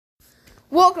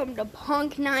Welcome to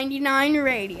Punk 99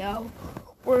 Radio,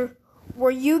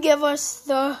 where you give us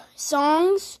the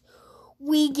songs,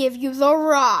 we give you the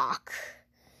rock.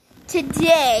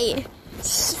 Today's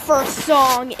first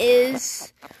song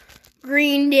is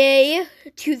Green Day,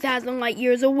 2,000 Light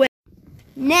Years Away.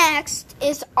 Next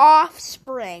is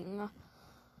Offspring.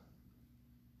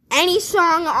 Any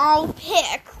song I'll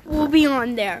pick will be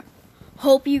on there.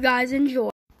 Hope you guys enjoy.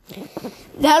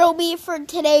 That'll be for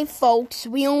today, folks.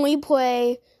 We only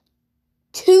play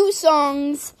 2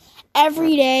 songs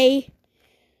every day.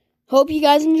 Hope you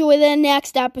guys enjoy the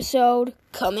next episode.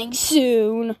 Coming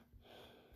soon.